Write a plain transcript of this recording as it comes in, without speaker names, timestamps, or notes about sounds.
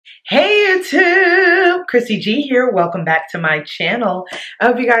YouTube, Chrissy G here. Welcome back to my channel. I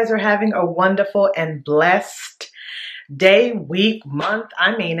hope you guys are having a wonderful and blessed day, week, month.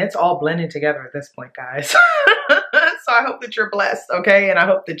 I mean, it's all blending together at this point, guys. So I hope that you're blessed, okay? And I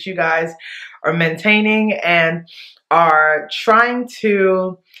hope that you guys are maintaining and are trying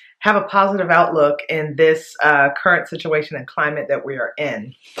to have a positive outlook in this current situation and climate that we are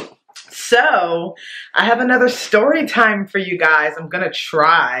in. So I have another story time for you guys. I'm gonna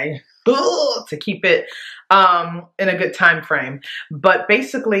try to keep it in a good time frame, but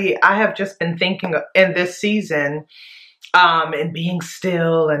basically I have just been thinking in this season and being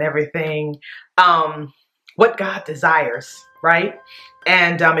still and everything, what God desires, right?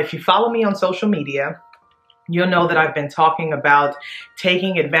 And if you follow me on social media, you'll know that I've been talking about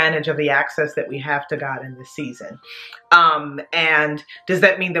taking advantage of the access that we have to God in this season. And does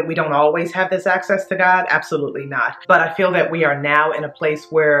that mean that we don't always have this access to God? Absolutely not. But I feel that we are now in a place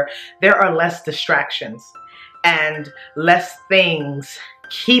where there are less distractions and less things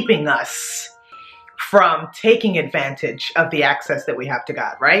keeping us from taking advantage of the access that we have to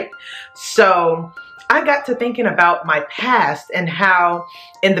God, right? So I got to thinking about my past and how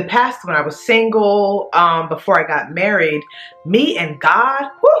in the past when I was single, before I got married, me and God,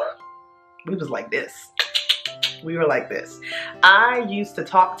 we was like this. We were like this. I used to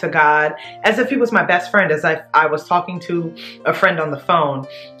talk to God as if he was my best friend, as I was talking to a friend on the phone.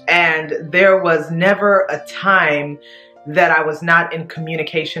 And there was never a time that I was not in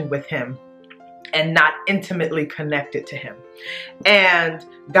communication with him and not intimately connected to him. And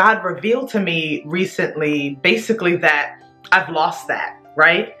God revealed to me recently, basically, that I've lost that,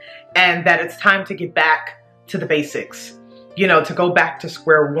 right? And that it's time to get back to the basics, you know, to go back to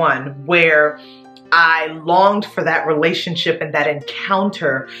square one, where I longed for that relationship and that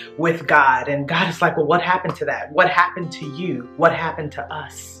encounter with God. And God is like, well, what happened to that? What happened to you? What happened to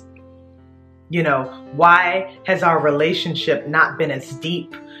us? You know, why has our relationship not been as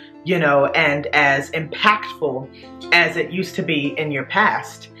deep, you know, and as impactful as it used to be in your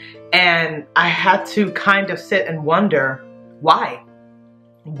past? And I had to kind of sit and wonder, why?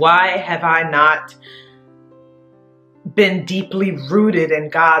 Why have I not been deeply rooted in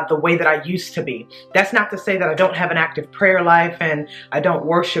God the way that I used to be? That's not to say that I don't have an active prayer life and I don't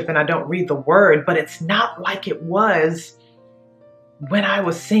worship and I don't read the word, but it's not like it was when I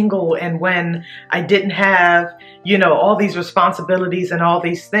was single and when I didn't have, you know, all these responsibilities and all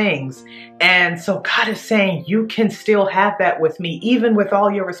these things. And so God is saying, you can still have that with me, even with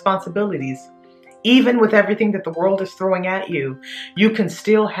all your responsibilities, even with everything that the world is throwing at you. You can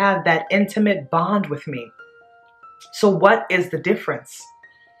still have that intimate bond with me. So what is the difference?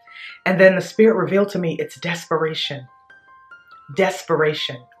 And then the Spirit revealed to me, it's desperation.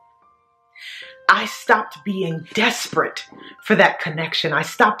 Desperation. I stopped being desperate for that connection. I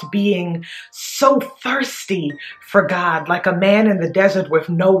stopped being so thirsty for God, like a man in the desert with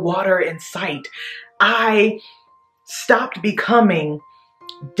no water in sight. I stopped becoming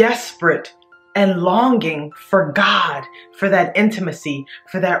desperate and longing for God, for that intimacy,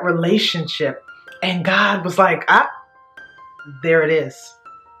 for that relationship. And God was like, there it is.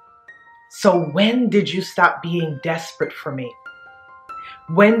 So when did you stop being desperate for me?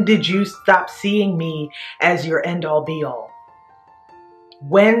 When did you stop seeing me as your end all be all?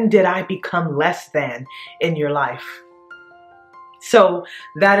 When did I become less than in your life? So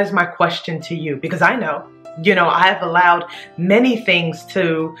that is my question to you, because I know, you know, I've allowed many things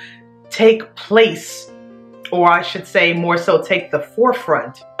to take place, or I should say more so take the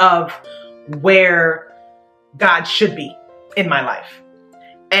forefront of where God should be in my life.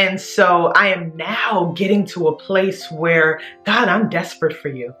 And so I am now getting to a place where, God, I'm desperate for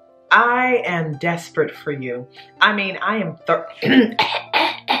you. I am desperate for you. I mean, I am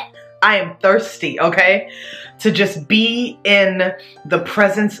thirsty, okay, to just be in the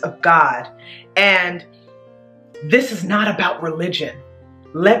presence of God. And this is not about religion.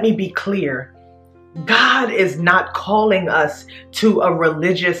 Let me be clear. God is not calling us to a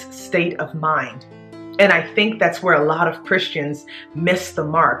religious state of mind. And I think that's where a lot of Christians miss the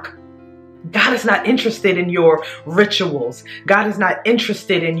mark. God is not interested in your rituals. God is not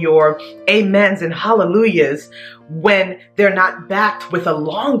interested in your amens and hallelujahs when they're not backed with a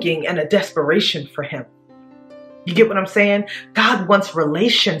longing and a desperation for him. You get what I'm saying? God wants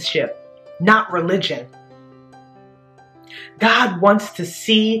relationship, not religion. God wants to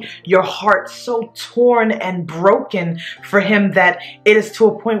see your heart so torn and broken for him that it is to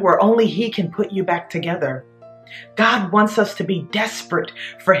a point where only he can put you back together. God wants us to be desperate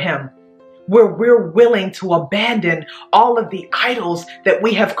for him, where we're willing to abandon all of the idols that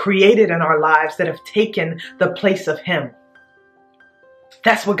we have created in our lives that have taken the place of him.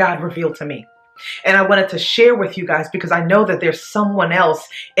 That's what God revealed to me. And I wanted to share with you guys because I know that there's someone else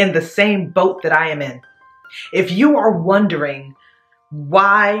in the same boat that I am in. If you are wondering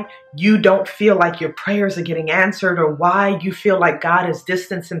why you don't feel like your prayers are getting answered, or why you feel like God has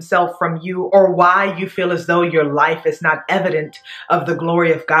distanced himself from you, or why you feel as though your life is not evident of the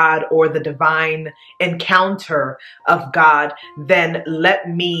glory of God or the divine encounter of God, then let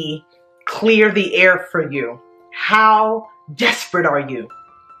me clear the air for you. How desperate are you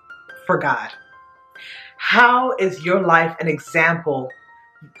for God? How is your life an example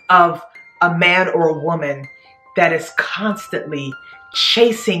of a man or a woman that is constantly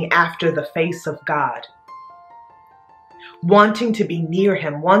chasing after the face of God, wanting to be near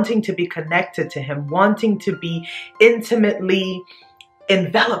him, wanting to be connected to him, wanting to be intimately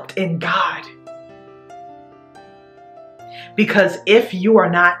enveloped in God? Because if you are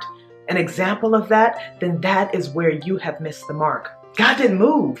not an example of that, then that is where you have missed the mark. God didn't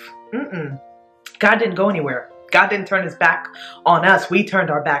move. God didn't go anywhere. God didn't turn his back on us. We turned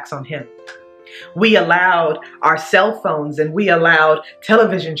our backs on him. We allowed our cell phones, and we allowed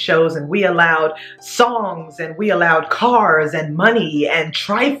television shows, and we allowed songs, and we allowed cars and money and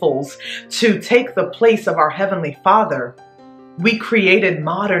trifles to take the place of our Heavenly Father. We created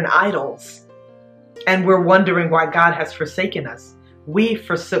modern idols, and we're wondering why God has forsaken us. We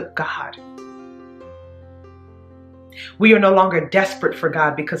forsook God. We are no longer desperate for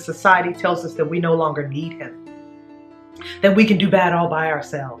God because society tells us that we no longer need him, that we can do bad all by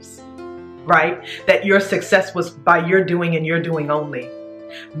ourselves. Right? That your success was by your doing and your doing only.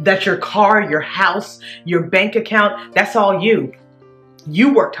 That your car, your house, your bank account, that's all you.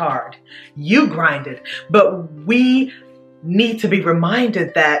 You worked hard. You grinded. But we need to be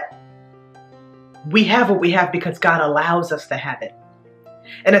reminded that we have what we have because God allows us to have it.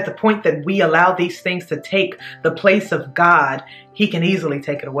 And at the point that we allow these things to take the place of God, he can easily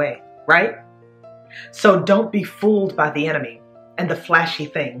take it away. Right? So don't be fooled by the enemy and the flashy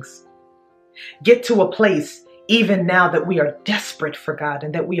things. Get to a place even now that we are desperate for God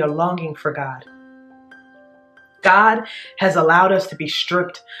and that we are longing for God. God has allowed us to be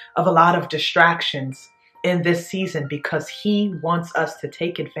stripped of a lot of distractions in this season because he wants us to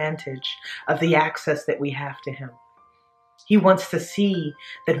take advantage of the access that we have to him. He wants to see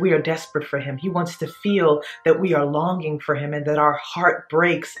that we are desperate for him. He wants to feel that we are longing for him and that our heart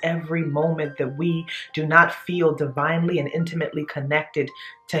breaks every moment that we do not feel divinely and intimately connected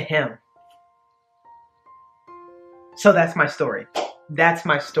to him. So that's my story. That's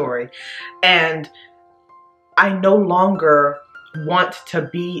my story. And I no longer want to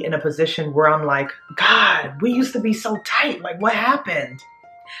be in a position where I'm like, God, we used to be so tight. Like, what happened?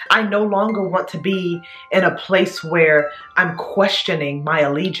 I no longer want to be in a place where I'm questioning my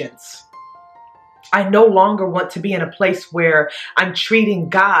allegiance. I no longer want to be in a place where I'm treating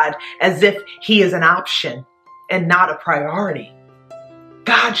God as if he is an option and not a priority.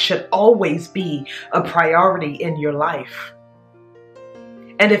 God should always be a priority in your life.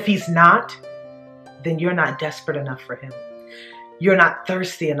 And if he's not, then you're not desperate enough for him. You're not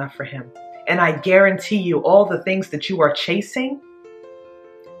thirsty enough for him. And I guarantee you all the things that you are chasing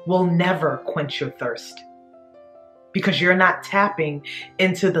will never quench your thirst because you're not tapping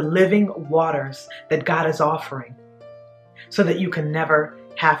into the living waters that God is offering so that you can never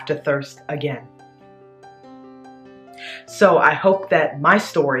have to thirst again. So I hope that my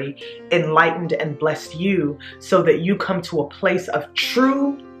story enlightened and blessed you so that you come to a place of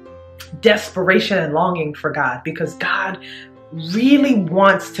true desperation and longing for God, because God really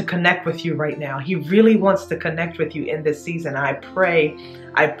wants to connect with you right now. He really wants to connect with you in this season. I pray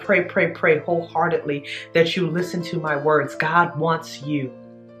wholeheartedly that you listen to my words. God wants you.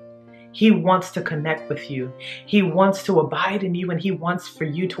 He wants to connect with you. He wants to abide in you, and he wants for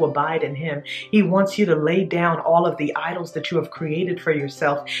you to abide in him. He wants you to lay down all of the idols that you have created for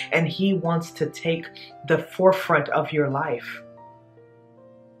yourself, and he wants to take the forefront of your life.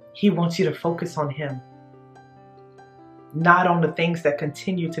 He wants you to focus on him, not on the things that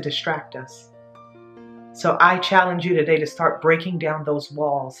continue to distract us. So I challenge you today to start breaking down those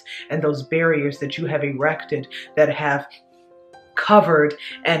walls and those barriers that you have erected that have covered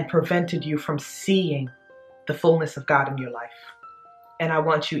and prevented you from seeing the fullness of God in your life. And I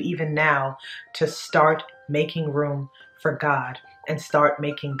want you even now to start making room for God and start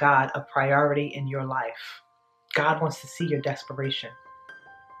making God a priority in your life. God wants to see your desperation.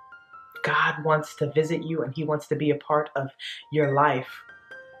 God wants to visit you, and he wants to be a part of your life,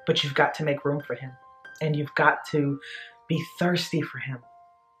 but you've got to make room for him, and you've got to be thirsty for him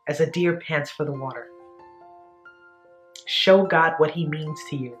as a deer pants for the water. Show God what he means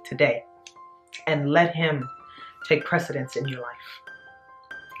to you today and let him take precedence in your life.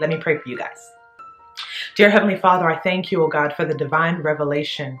 Let me pray for you guys. Dear Heavenly Father, I thank you, oh God, for the divine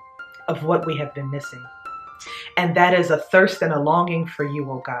revelation of what we have been missing. And that is a thirst and a longing for you,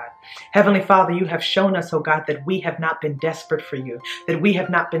 oh God. Heavenly Father, you have shown us, oh God, that we have not been desperate for you, that we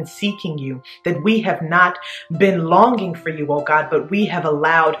have not been seeking you, that we have not been longing for you, oh God, but we have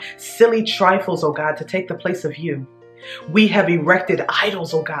allowed silly trifles, oh God, to take the place of you. We have erected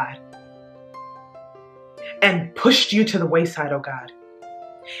idols, oh God, and pushed you to the wayside, oh God.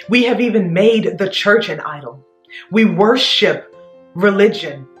 We have even made the church an idol. We worship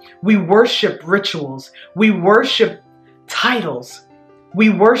religion. We worship rituals. We worship titles. We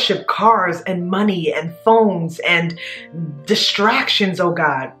worship cars and money and phones and distractions, oh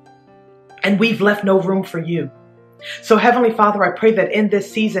God. And we've left no room for you. So Heavenly Father, I pray that in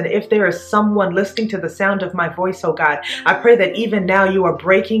this season, if there is someone listening to the sound of my voice, oh God, I pray that even now you are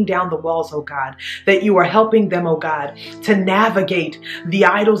breaking down the walls, oh God, that you are helping them, oh God, to navigate the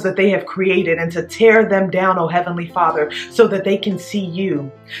idols that they have created and to tear them down, oh Heavenly Father, so that they can see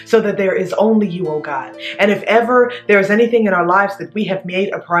you, so that there is only you, oh God. And if ever there is anything in our lives that we have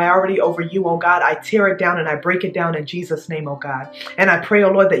made a priority over you, oh God, I tear it down and I break it down in Jesus' name, oh God. And I pray,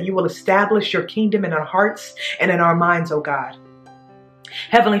 oh Lord, that you will establish your kingdom in our hearts and in our minds, oh God.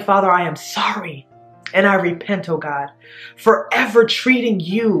 Heavenly Father, I am sorry and I repent, oh God, for ever treating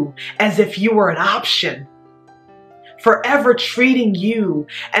you as if you were an option, forever treating you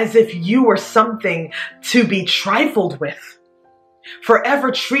as if you were something to be trifled with, forever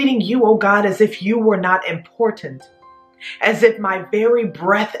treating you, oh God, as if you were not important, as if my very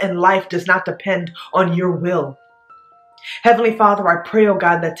breath and life does not depend on your will. Heavenly Father, I pray, oh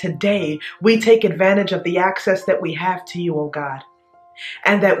God, that today we take advantage of the access that we have to you, oh God,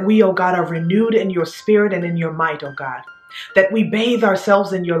 and that we, oh God, are renewed in your spirit and in your might, oh God, that we bathe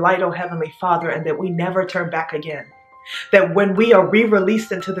ourselves in your light, oh Heavenly Father, and that we never turn back again. That when we are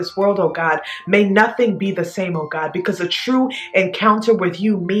re-released into this world, oh God, may nothing be the same, oh God, because a true encounter with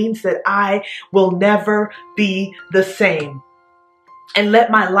you means that I will never be the same. And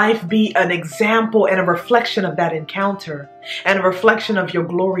let my life be an example and a reflection of that encounter and a reflection of your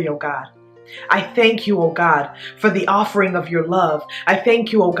glory, oh God. I thank you, oh God, for the offering of your love. I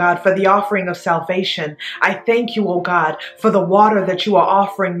thank you, oh God, for the offering of salvation. I thank you, oh God, for the water that you are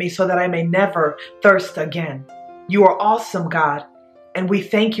offering me so that I may never thirst again. You are awesome, God. And we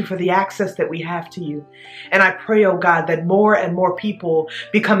thank you for the access that we have to you. And I pray, oh God, that more and more people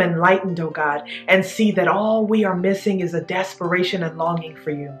become enlightened, oh God, and see that all we are missing is a desperation and longing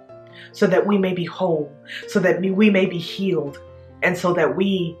for you, so that we may be whole, so that we may be healed, and so that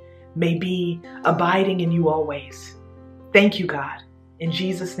we may be abiding in you always. Thank you, God. In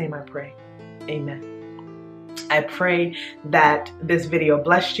Jesus' name I pray. Amen. I pray that this video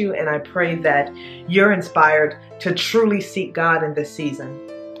blessed you, and I pray that you're inspired to truly seek God in this season,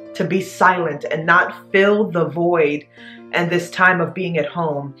 to be silent and not fill the void and this time of being at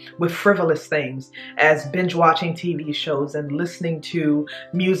home with frivolous things as binge watching TV shows and listening to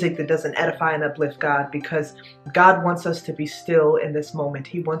music that doesn't edify and uplift God, because God wants us to be still in this moment.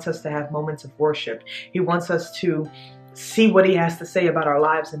 He wants us to have moments of worship. He wants us to see what he has to say about our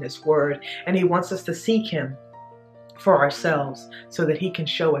lives in his word, and he wants us to seek him for ourselves so that he can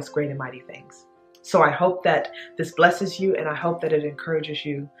show us great and mighty things. So I hope that this blesses you, and I hope that it encourages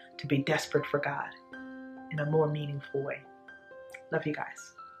you to be desperate for God in a more meaningful way. Love you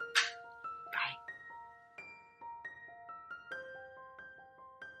guys.